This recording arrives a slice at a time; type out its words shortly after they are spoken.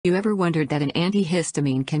You ever wondered that an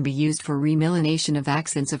antihistamine can be used for remyelination of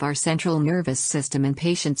axons of our central nervous system in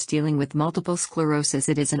patients dealing with multiple sclerosis?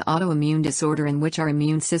 It is an autoimmune disorder in which our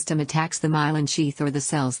immune system attacks the myelin sheath or the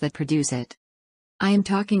cells that produce it. I am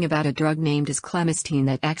talking about a drug named as Clemastine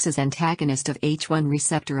that acts as antagonist of H1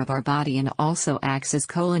 receptor of our body and also acts as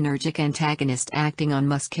cholinergic antagonist acting on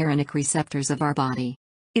muscarinic receptors of our body.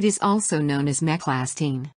 It is also known as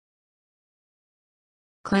Meclastine.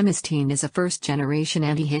 Clemastine is a first-generation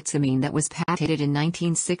antihistamine that was patented in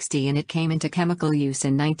 1960 and it came into chemical use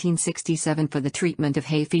in 1967 for the treatment of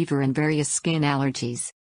hay fever and various skin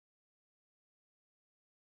allergies.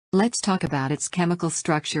 Let's talk about its chemical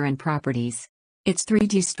structure and properties. Its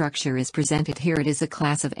 3D structure is presented here. It is a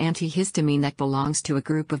class of antihistamine that belongs to a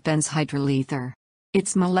group of benzhydrolether.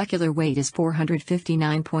 Its molecular weight is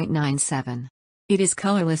 459.97. It is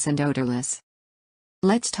colorless and odorless.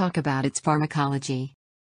 Let's talk about its pharmacology.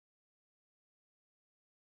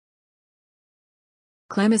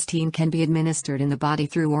 Clemastine can be administered in the body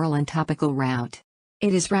through oral and topical route.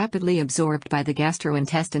 It is rapidly absorbed by the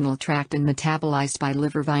gastrointestinal tract and metabolized by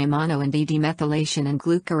liver via mono and demethylation and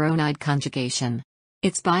glucuronide conjugation.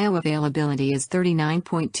 Its bioavailability is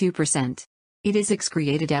 39.2%. It is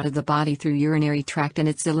excreted out of the body through urinary tract and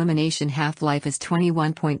its elimination half-life is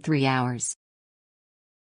 21.3 hours.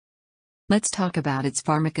 Let's talk about its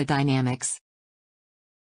pharmacodynamics.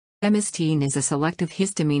 Clemastine is a selective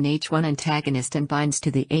histamine H1 antagonist and binds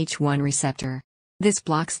to the H1 receptor. This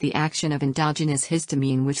blocks the action of endogenous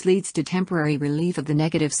histamine, which leads to temporary relief of the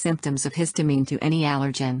negative symptoms of histamine to any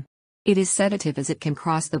allergen. It is sedative as it can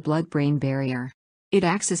cross the blood-brain barrier. It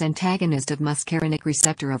acts as antagonist of muscarinic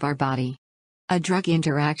receptor of our body. A drug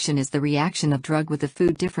interaction is the reaction of drug with the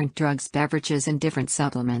food, different drugs, beverages and different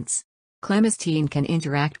supplements. Clemastine can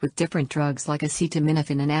interact with different drugs like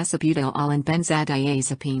acetaminophen and acetylcholine and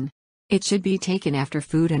benzodiazepine. It should be taken after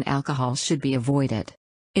food and alcohol should be avoided.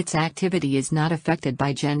 Its activity is not affected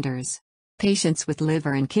by genders. Patients with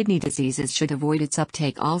liver and kidney diseases should avoid its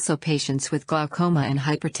uptake. Also, patients with glaucoma and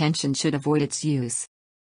hypertension should avoid its use.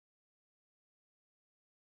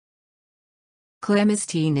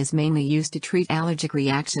 Clemastine is mainly used to treat allergic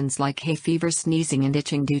reactions like hay fever, sneezing and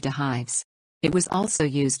itching due to hives. It was also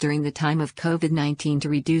used during the time of COVID-19 to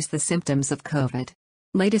reduce the symptoms of COVID.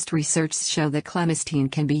 Latest research show that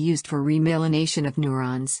Clemastine can be used for remyelination of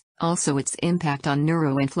neurons. Also, its impact on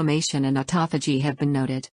neuroinflammation and autophagy have been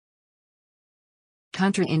noted.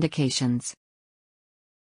 Contraindications.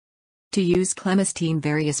 To use Clemastine,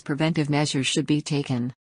 various preventive measures should be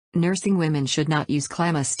taken. Nursing women should not use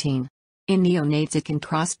Clemastine. In neonates, it can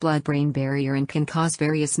cross blood-brain barrier and can cause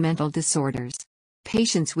various mental disorders.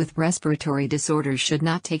 Patients with respiratory disorders should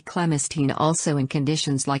not take Clemastine. Also, in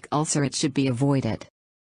conditions like ulcer, it should be avoided.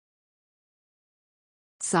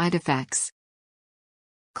 Side effects.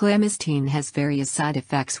 Clemastine has various side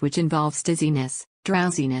effects which involves dizziness,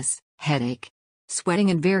 drowsiness, headache,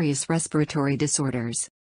 sweating and various respiratory disorders.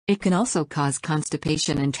 It can also cause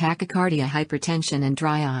constipation and tachycardia, hypertension and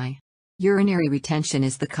dry eye. Urinary retention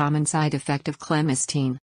is the common side effect of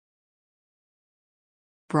Clemastine.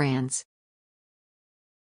 Brands.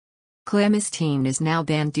 Clemastine is now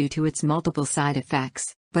banned due to its multiple side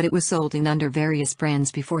effects, but it was sold in under various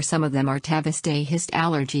brands before. Some of them are Taviste, Hist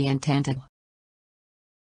Allergy and Tantal.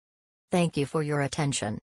 Thank you for your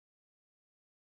attention.